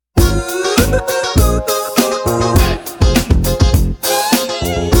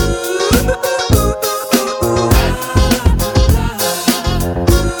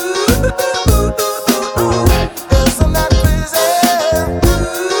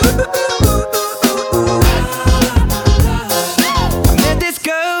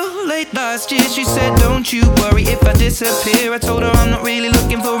disappear. I told her I'm not really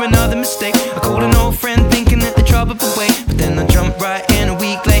looking for another mistake. I called an old friend thinking that the trouble would wait, but then I jumped right in. A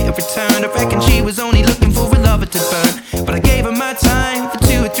week later returned. I reckon she was only looking for a lover to burn, but I gave her my time for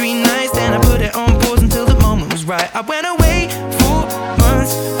 2 or 3 nights. Then I put it on pause until the moment was right. I went away for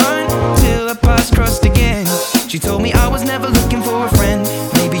months until our paths crossed again. She told me I was never looking for a friend.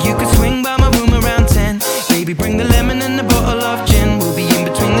 Maybe you could swing by my room around 10. Baby, bring the lemon and the bottle of gin. We'll be in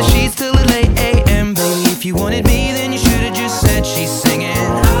between the sheets till the late AM. Baby, if you wanted me, then you should have just said. She's singing,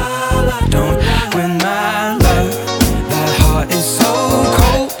 don't win my love. That heart is so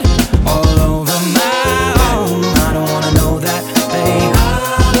cold, all over my own. I don't wanna know that, babe.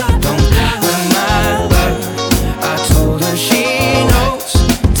 Don't win my love. I told her she knows.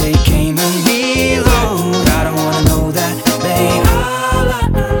 Take aim and reload. I don't wanna know that, babe.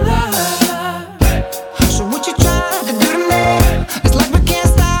 So what you trying to do to me? It's like we can't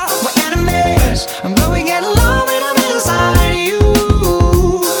stop, we're enemies, but we get along when I'm inside you.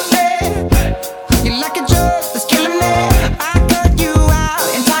 Yeah. You're like a drug that's killing me. I cut you out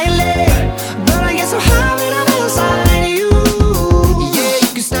entirely, but I get so high when I'm inside you. Yeah,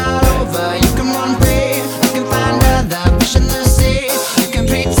 you can start over, you can run free, you can find other fish in the sea. You can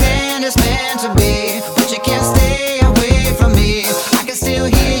pretend it's meant to be, but you can't stay away from me. I can still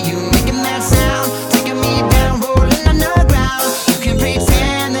hear you making that sound, taking me down, rolling underground. You can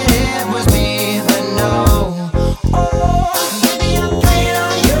pretend that it was me, but no. Oh, baby, I'm playing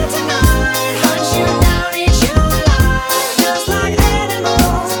on you tonight. Hunt you down, eat you alive, just like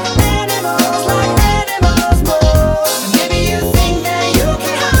animals, animals, like animals more. Maybe you think that you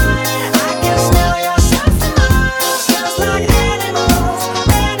can hide. I can smell yourself from miles, just like animals,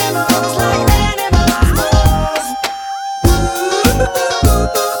 animals, like animals more.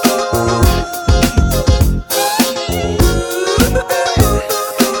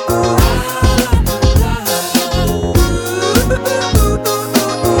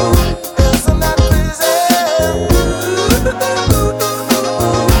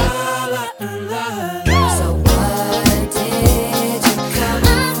 So what did you come for?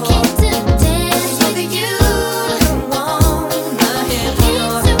 I came to dance with you. Wanna hear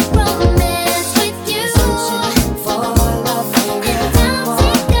more? It's a romance with you. Searching for love, and don't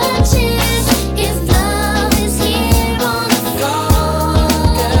take a chance if love is here on the floor,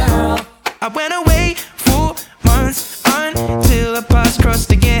 girl. I went away for months until our paths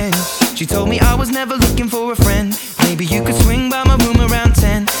crossed again. She told me I was never looking for a friend. Maybe you could swing by my room around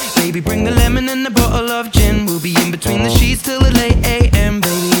 10. Baby, bring the lemon and the bottle of gin. We'll be in between the sheets till the late AM.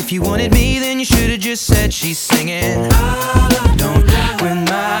 Baby, if you wanted me, then you should have just said. She's singing, don't win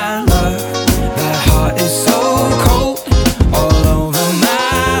my